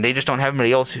 And they just don't have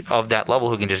anybody else of that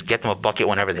level who can just get them a bucket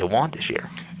whenever they want this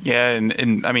year. Yeah,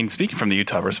 and I mean, speaking from the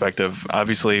Utah perspective,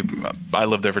 obviously, I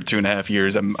lived there for 2.5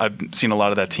 years. I've seen a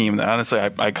lot of that team. Honestly,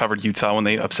 I covered Utah when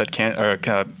they upset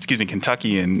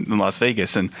Kentucky in Las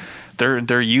Vegas, and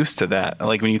they're used to that.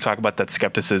 Like when you talk about that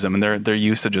skepticism, and they're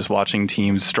used to just watching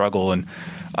teams struggle. And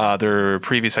their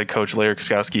previous head coach, Larry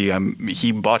Kwieciński,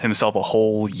 he bought himself a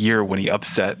whole year when he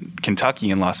upset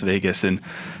Kentucky in Las Vegas, and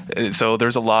so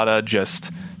there's a lot of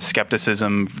just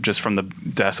skepticism just from the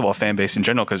basketball fan base in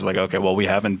general, because okay, well, we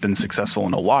haven't been successful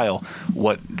in a while.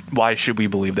 Why should we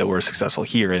believe that we're successful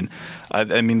here? And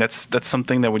I mean, that's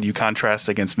something that when you contrast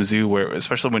against Mizzou, where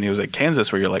especially when he was at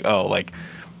Kansas, where you're like, oh, like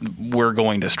we're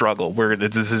going to struggle.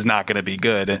 This is not going to be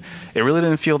good. And it really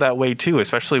didn't feel that way too,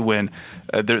 especially when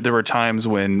there were times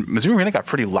when Missouri Arena got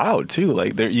pretty loud too.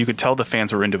 Like you could tell the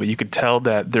fans were into it. You could tell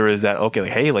that there is that, okay,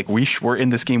 like, hey, like we're in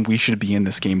this game. We should be in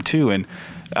this game too. And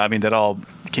I mean, that all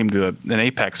came to an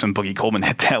apex when Boogie Coleman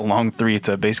hit that long three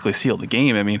to basically seal the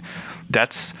game. I mean,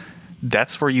 that's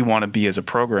where you want to be as a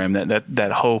program.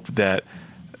 That hope, that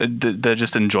the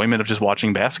just enjoyment of just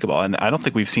watching basketball. And I don't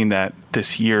think we've seen that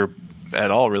this year at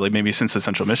all, really, maybe since the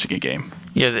Central Michigan game.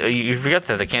 Yeah, you forget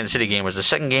that the Kansas City game was the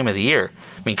second game of the year.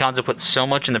 I mean, Konzo put so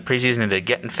much in the preseason into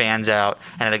getting fans out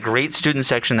and had a great student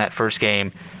section that first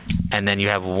game, and then you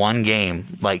have one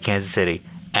game like Kansas City,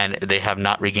 and they have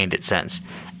not regained it since.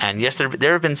 And yes,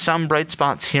 there have been some bright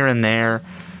spots here and there,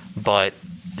 but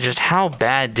just how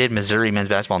bad did Missouri men's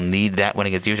basketball need that win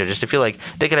against Utah just to feel like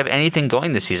they could have anything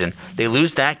going this season? They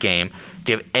lose that game.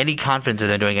 Do you have any confidence in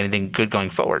them doing anything good going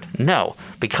forward? No.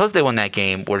 Because they won that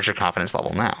game, where's your confidence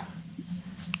level now?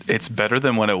 It's better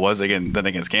than when it was than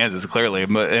against Kansas, clearly.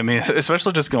 But I mean,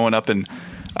 especially just going up and,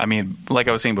 I mean, like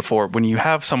I was saying before, when you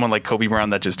have someone like Kobe Brown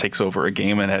that just takes over a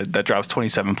game and that drops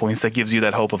 27 points, that gives you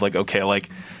that hope of like, okay, like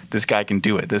this guy can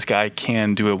do it. This guy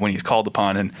can do it when he's called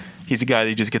upon. And He's a guy that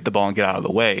you just get the ball and get out of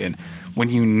the way. And when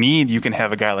you can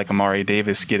have a guy like Amari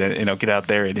Davis get out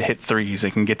there and hit threes.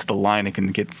 They can get to the line. It can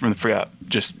get from the free out,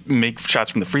 just make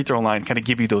shots from the free throw line, kind of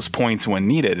give you those points when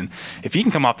needed. And if he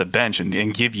can come off the bench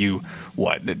and give you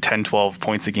 10, 12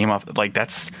 points a game off, like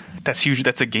that's huge.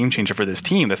 That's a game changer for this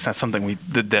team. That's not something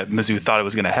that Mizzou thought it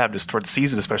was going to have just towards the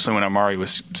season, especially when Amari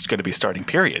was going to be starting.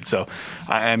 Period. So,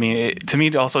 to me,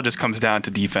 it also just comes down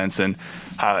to defense, and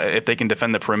if they can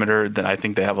defend the perimeter, then I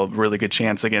think they have a really good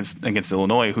chance against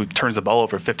Illinois, who turns the ball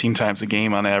over 15 times a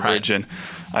game on average. Right.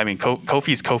 And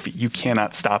Kofi's Kofi. You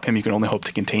cannot stop him. You can only hope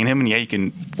to contain him. And yeah, you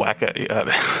can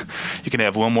you can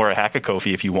have Wilmore hack a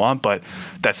Kofi if you want, but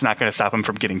that's not going to stop him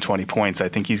from getting 20 points. I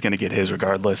think he's going to get his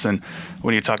regardless. And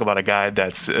when you talk about a guy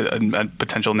that's a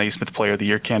potential Naismith Player of the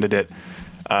Year candidate,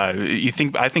 I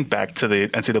think back to the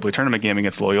NCAA tournament game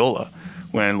against Loyola,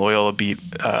 when Loyola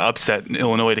upset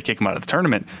Illinois to kick him out of the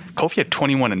tournament. Kofi had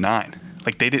 21 and 9.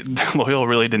 Like Loyola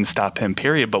really didn't stop him,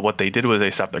 period. But what they did was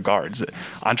they stopped their guards.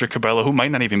 Andre Cabello, who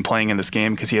might not even be playing in this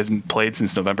game because he hasn't played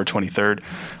since November 23rd.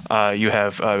 You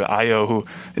have Ayo, who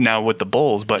now with the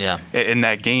Bulls, but in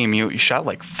that game, he shot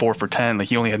like 4 for 10. Like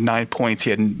he only had 9 points.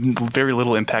 He had very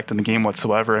little impact on the game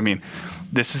whatsoever. I mean,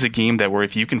 this is a game where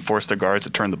if you can force the guards to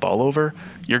turn the ball over,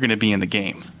 you're going to be in the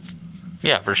game.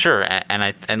 Yeah, for sure.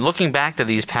 And looking back to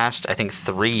these past, I think,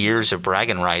 3 years of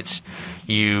Braggin Rights,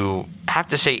 you have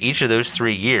to say each of those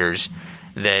 3 years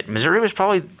that Missouri was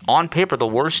probably, on paper, the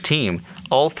worst team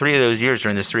all 3 of those years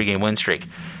during this 3-game win streak.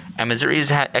 And Missouri has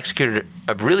executed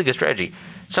a really good strategy.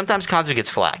 Sometimes Konzo gets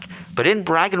flack, but in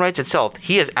Braggin Rights itself,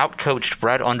 he has outcoached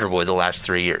Brad Underwood the last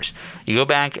 3 years. You go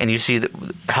back and you see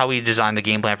how he designed the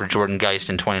game plan for Jordan Geist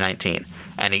in 2019,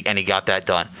 and he got that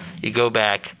done. You go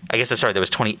back, that was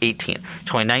 2018.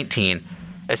 2019,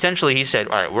 essentially he said,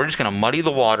 all right, we're just going to muddy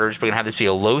the waters. We're going to have this be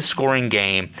a low-scoring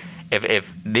game.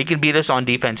 If they can beat us on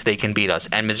defense, they can beat us.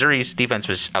 And Missouri's defense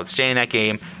was outstanding that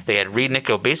game. They had Reed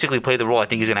Nicko basically play the role I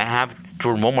think he's going to have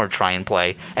Jordan Wilmore try and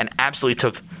play, and absolutely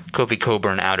took Kofi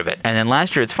Coburn out of it. And then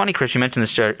last year, it's funny, Chris, you mentioned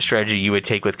the strategy you would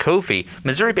take with Kofi.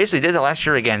 Missouri basically did that last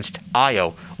year against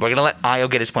Ayo. We're going to let Ayo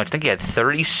get his points. I think he had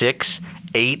 36,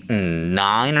 8, and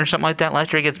 9 or something like that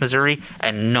last year against Missouri,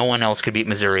 and no one else could beat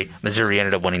Missouri. Missouri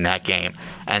ended up winning that game.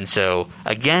 And so,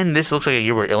 again, this looks like a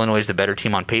year where Illinois is the better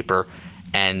team on paper.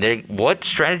 And what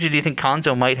strategy do you think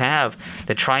Konzo might have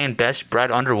to try and best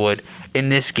Brad Underwood in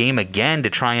this game again to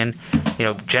try and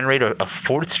generate a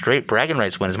 4th straight Braggin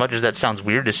Rights win? As much as that sounds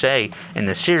weird to say in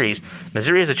this series,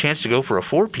 Missouri has a chance to go for a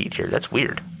 4-peat here. That's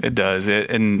weird. It does. It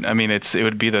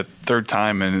would be the 3rd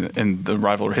time in the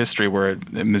rivalry history where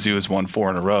Mizzou has won 4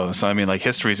 in a row. So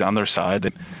history's on their side.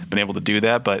 They've been able to do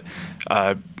that, but.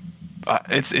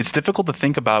 It's difficult to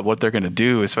think about what they're going to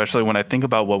do, especially when I think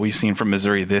about what we've seen from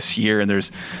Missouri this year. And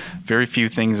there's very few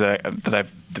things that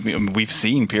we've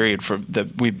seen, period,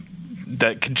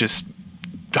 that could just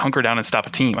hunker down and stop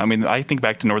a team. I think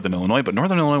back to Northern Illinois, but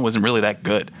Northern Illinois wasn't really that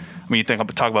good. You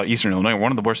talk about Eastern Illinois,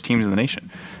 one of the worst teams in the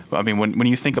nation. When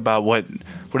you think about what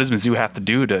does Mizzou have to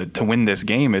do to win this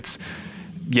game,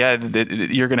 you're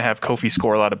going to have Kofi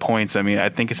score a lot of points. I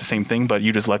think it's the same thing, but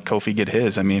you just let Kofi get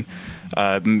his.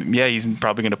 He's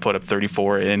probably going to put up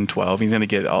 34 and 12. He's going to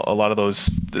get a lot of those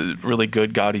really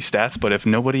good, gaudy stats. But if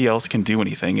nobody else can do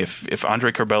anything, if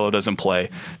Andre Cabello doesn't play,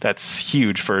 that's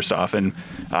huge, first off. And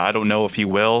I don't know if he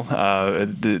will.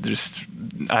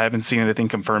 I haven't seen anything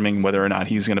confirming whether or not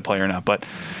he's going to play or not. But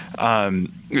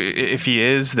if he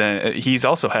is, then he's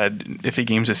also had iffy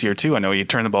games this year too. I know he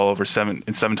turned the ball over seven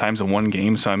times in one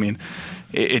game. So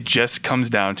it just comes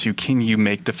down to, can you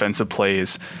make defensive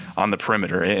plays on the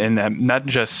perimeter, and not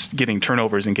just getting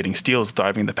turnovers and getting steals,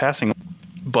 thriving the passing,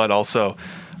 but also,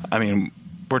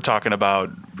 we're talking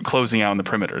about closing out on the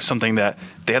perimeter, something that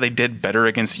they did better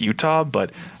against Utah,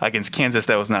 but against Kansas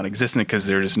that was not existent because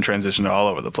they were just in transition all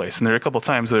over the place. And there are a couple of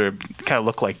times that it kind of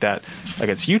looked like that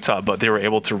against Utah, but they were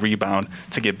able to rebound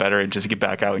to get better and just get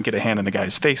back out and get a hand in the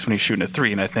guy's face when he's shooting a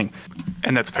 3.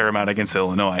 And that's paramount against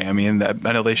Illinois. I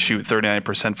know they shoot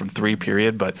 39% from 3,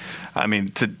 period, but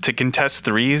to contest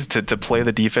threes, to play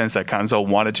the defense that Konzo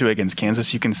wanted to against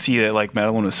Kansas, you can see that, like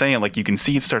Madeline was saying, you can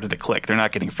see it started to click. They're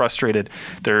not getting frustrated.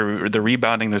 They're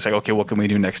rebounding. They're like, okay, what can we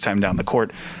do next time down the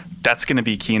court? That's going to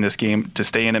be key in this game, to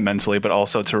stay in it mentally, but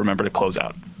also to remember to close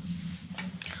out.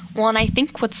 Well, and I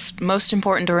think what's most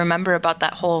important to remember about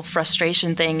that whole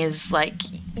frustration thing is,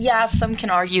 some can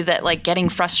argue that, getting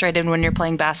frustrated when you're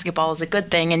playing basketball is a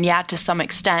good thing, and to some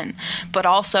extent. But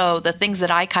also, the things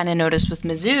that I kind of noticed with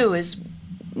Mizzou is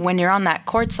when you're on that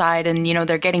court side and,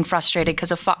 they're getting frustrated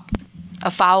because of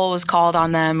a foul was called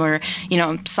on them or,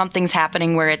 something's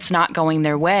happening where it's not going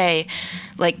their way,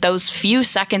 like those few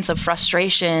seconds of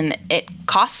frustration, it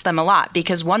costs them a lot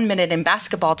because 1 minute in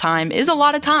basketball time is a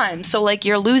lot of time. So like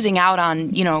you're losing out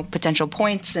on, potential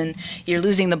points and you're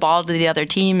losing the ball to the other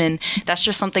team. And that's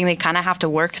just something they kind of have to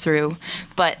work through.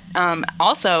 But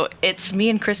also it's me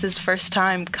and Chris's first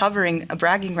time covering a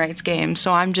Bragging Rights game.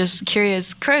 So I'm just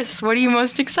curious, Chris, what are you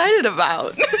most excited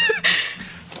about?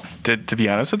 To be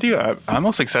honest with you, I'm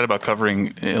most excited about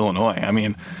covering Illinois. I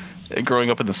mean, growing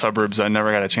up in the suburbs, I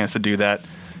never got a chance to do that.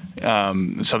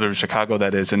 Suburbs of Chicago,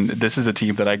 that is. And this is a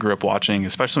team that I grew up watching,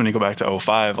 especially when you go back to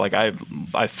 2005. Like,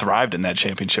 I thrived in that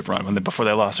championship run before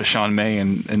they lost to Sean May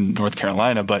in North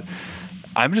Carolina. But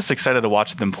I'm just excited to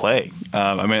watch them play.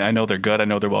 I mean, I know they're good. I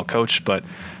know they're well coached. But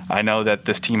I know that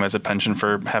this team has a penchant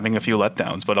for having a few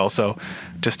letdowns. But also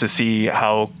just to see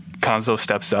how Konzo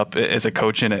steps up as a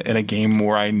coach in a game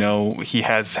where I know he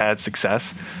has had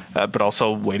success, but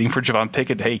also waiting for Javon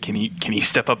Pickett. Hey, can he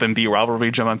step up and be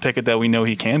rivalry Javon Pickett that we know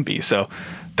he can be? So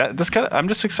I'm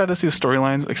just excited to see the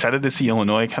storylines. Excited to see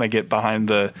Illinois kind of get behind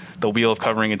the wheel of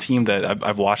covering a team that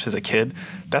I've watched as a kid.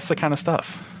 That's the kind of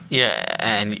stuff. Yeah,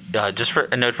 and just for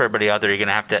a note for everybody out there, you're going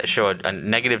to have to show a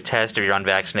negative test if you're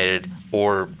unvaccinated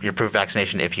or your proof of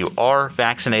vaccination if you are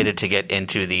vaccinated to get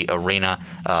into the arena.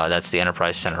 That's the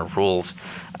Enterprise Center rules.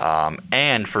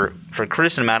 And for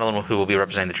Chris and Madeline, who will be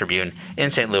representing the Tribune in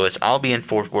St. Louis, I'll be in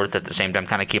Fort Worth at the same time,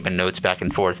 kind of keeping notes back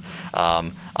and forth.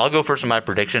 I'll go first on my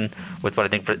prediction with what I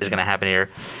think is going to happen here.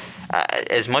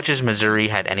 As much as Missouri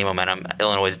had any momentum,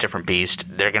 Illinois is a different beast.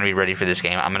 They're going to be ready for this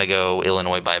game. I'm going to go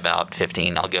Illinois by about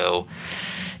 15. I'll go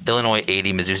Illinois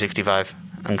 80, Mizzou 65,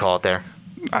 and call it there.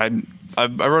 I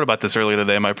wrote about this earlier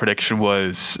today. My prediction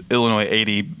was Illinois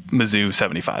 80, Mizzou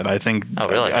 75. I think. Oh,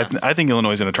 really? I think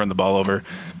Illinois is going to turn the ball over,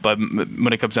 but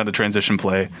when it comes down to transition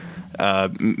play,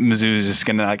 Mizzou is just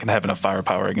not going to have enough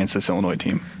firepower against this Illinois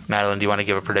team. Madeline, do you want to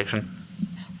give a prediction?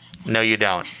 No, you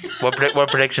don't. What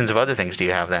predictions of other things do you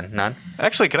have then? None?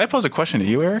 Actually, can I pose a question to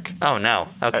you, Eric? Oh, no.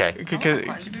 Okay.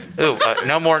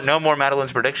 No more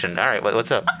Madeline's prediction. All right,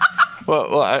 what's up?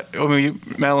 Well,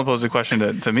 Madeline posed a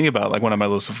question to me about like what am I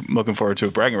most looking forward to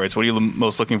at Bragging Rights? What are you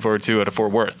most looking forward to at a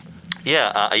Fort Worth?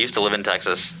 Yeah, I used to live in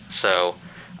Texas, so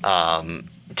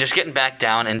just getting back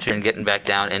down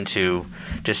into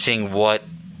just seeing what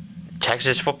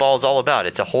Texas football is all about.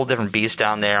 It's a whole different beast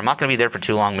down there. I'm not going to be there for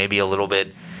too long, maybe a little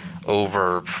bit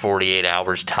over 48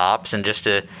 hours tops, and just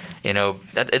to,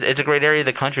 it's a great area of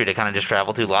the country to kind of just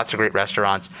travel to. Lots of great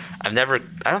restaurants. I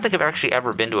don't think I've actually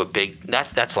ever been to a big,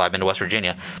 that's why I've been to West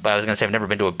Virginia, but I was going to say I've never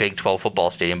been to a Big 12 football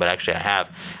stadium, but actually I have.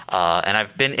 And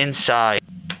I've been inside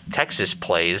Texas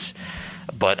plays,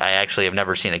 but I actually have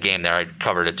never seen a game there. I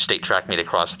covered a state track meet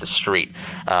across the street.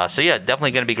 So yeah,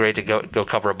 definitely going to be great to go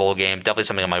cover a bowl game. Definitely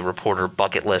something on my reporter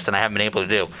bucket list, and I haven't been able to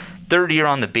do. Third year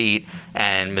on the beat,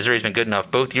 and Missouri's been good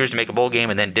enough both years to make a bowl game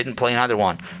and then didn't play in either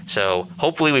one. So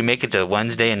hopefully we make it to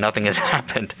Wednesday and nothing has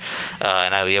happened,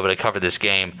 and I'll be able to cover this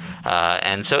game.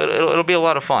 And so it'll be a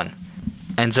lot of fun.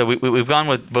 And so we've gone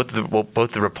with both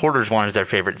the reporters one is their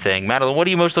favorite thing. Madeline, what are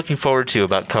you most looking forward to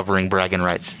about covering Braggin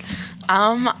Rights?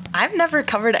 I've never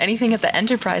covered anything at the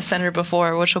Enterprise Center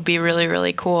before, which will be really,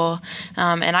 really cool.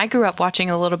 And I grew up watching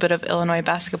a little bit of Illinois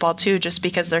basketball too, just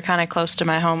because they're kind of close to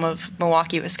my home of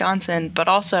Milwaukee, Wisconsin. But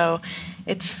also,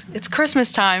 it's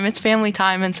Christmas time, it's family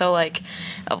time, and so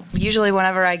usually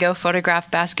whenever I go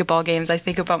photograph basketball games, I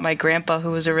think about my grandpa,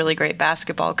 who was a really great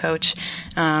basketball coach.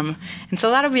 And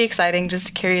so that'll be exciting, just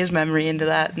to carry his memory into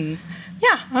that. And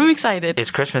yeah, I'm excited.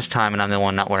 It's Christmas time, and I'm the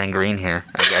one not wearing green here.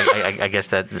 I guess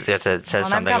that says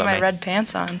something about me. I've got my red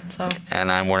pants on, so.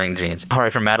 And I'm wearing jeans. All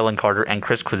right, for Madeline Carter and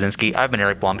Chris Kwiecinski, I've been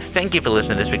Eric Blum. Thank you for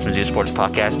listening to this week's Mizzou Sports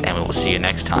Podcast, and we will see you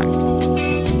next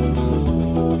time.